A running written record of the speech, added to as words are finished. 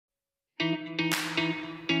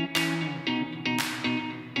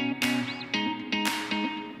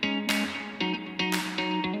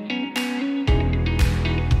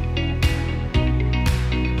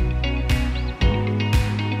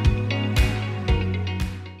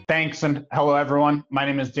Thanks, and hello everyone. My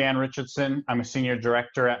name is Dan Richardson. I'm a senior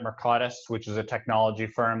director at Mercatus, which is a technology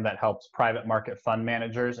firm that helps private market fund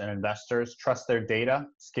managers and investors trust their data,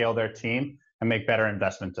 scale their team, and make better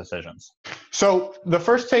investment decisions. So the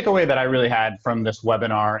first takeaway that I really had from this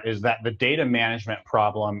webinar is that the data management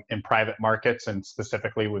problem in private markets, and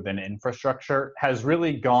specifically within infrastructure, has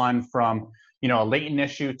really gone from a latent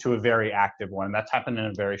issue to a very active one. That's happened in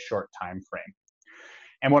a very short time frame.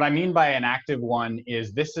 And what I mean by an active one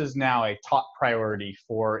is this is now a top priority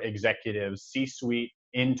for executives, C-suite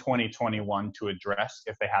in 2021 to address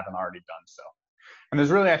if they haven't already done so. And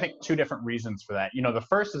there's really, I think, two different reasons for that. The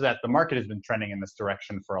first is that the market has been trending in this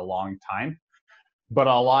direction for a long time, but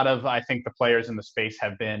a lot of, I think, the players in the space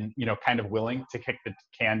have been, kind of willing to kick the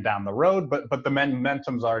can down the road, but the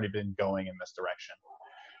momentum's already been going in this direction.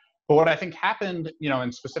 But what I think happened,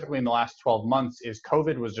 and specifically in the last 12 months, is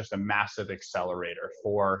COVID was just a massive accelerator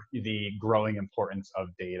for the growing importance of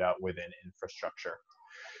data within infrastructure.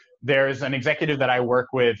 There's an executive that I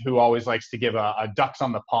work with who always likes to give a ducks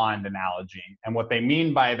on the pond analogy. And what they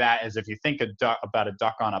mean by that is if you think about a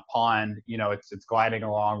duck on a pond, it's gliding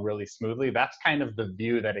along really smoothly. That's kind of the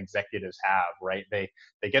view that executives have, right? They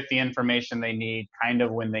get the information they need kind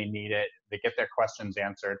of when they need it. They get their questions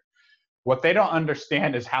answered. What they don't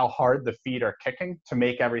understand is how hard the feet are kicking to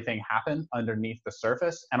make everything happen underneath the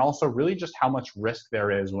surface, and also really just how much risk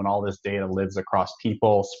there is when all this data lives across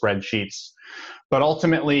people, spreadsheets. But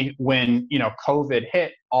ultimately, when COVID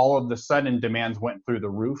hit, all of the sudden demands went through the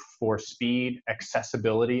roof for speed,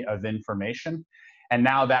 accessibility of information. And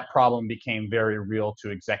now that problem became very real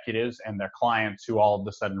to executives and their clients, who all of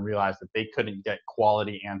a sudden realized that they couldn't get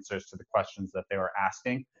quality answers to the questions that they were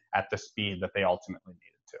asking at the speed that they ultimately needed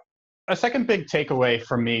to. A second big takeaway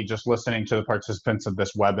from me just listening to the participants of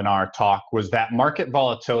this webinar talk was that market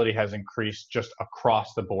volatility has increased just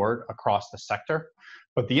across the board, across the sector,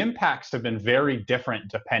 but the impacts have been very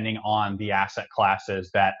different depending on the asset classes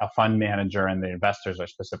that a fund manager and the investors are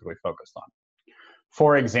specifically focused on.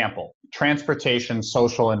 For example, transportation,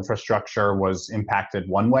 social infrastructure was impacted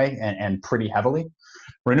one way and pretty heavily.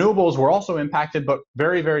 Renewables were also impacted, but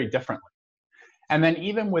very, very differently. And then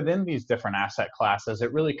even within these different asset classes,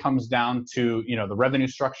 it really comes down to the revenue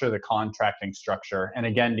structure, the contracting structure. And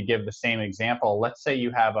again, to give the same example, let's say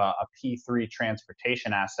you have a P3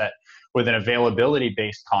 transportation asset with an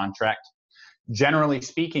availability-based contract. Generally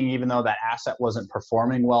speaking, even though that asset wasn't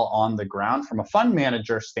performing well on the ground, from a fund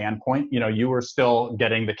manager standpoint, you were still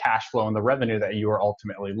getting the cash flow and the revenue that you were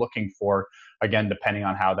ultimately looking for, again, depending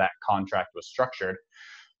on how that contract was structured.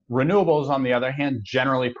 Renewables, on the other hand,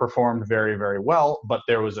 generally performed very, very well, but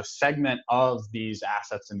there was a segment of these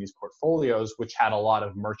assets in these portfolios which had a lot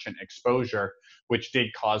of merchant exposure, which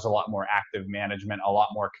did cause a lot more active management, a lot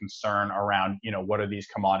more concern around, what are these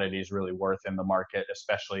commodities really worth in the market,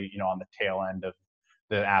 especially, on the tail end of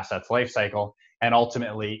the asset's life cycle, and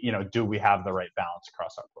ultimately, do we have the right balance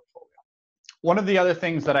across our portfolio? One of the other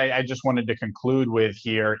things that I just wanted to conclude with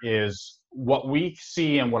here is what we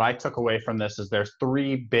see, and what I took away from this is there's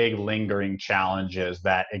three big lingering challenges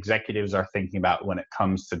that executives are thinking about when it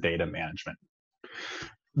comes to data management.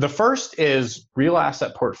 The first is real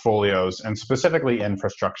asset portfolios, and specifically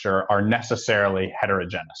infrastructure, are necessarily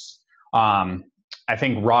heterogeneous. I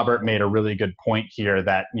think Robert made a really good point here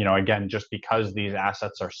that, again, just because these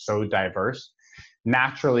assets are so diverse,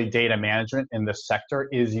 naturally data management in this sector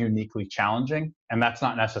is uniquely challenging, and that's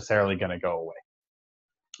not necessarily going to go away.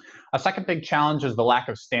 A second big challenge is the lack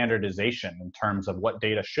of standardization in terms of what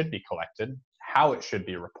data should be collected, how it should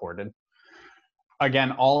be reported.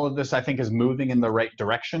 Again, all of this, I think, is moving in the right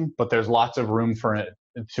direction, but there's lots of room for it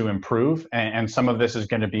to improve. And some of this is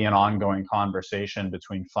going to be an ongoing conversation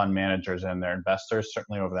between fund managers and their investors,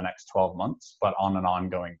 certainly over the next 12 months, but on an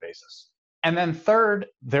ongoing basis. And then third,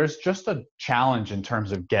 there's just a challenge in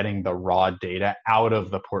terms of getting the raw data out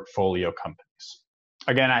of the portfolio companies.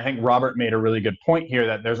 Again, I think Robert made a really good point here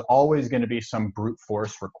that there's always going to be some brute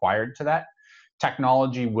force required to that.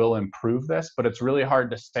 Technology will improve this, but it's really hard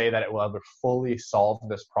to say that it will ever fully solve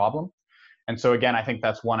this problem. And so again, I think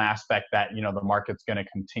that's one aspect that the market's going to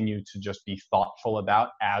continue to just be thoughtful about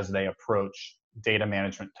as they approach data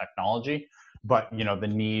management technology, but the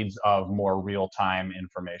needs of more real-time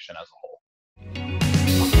information as a whole.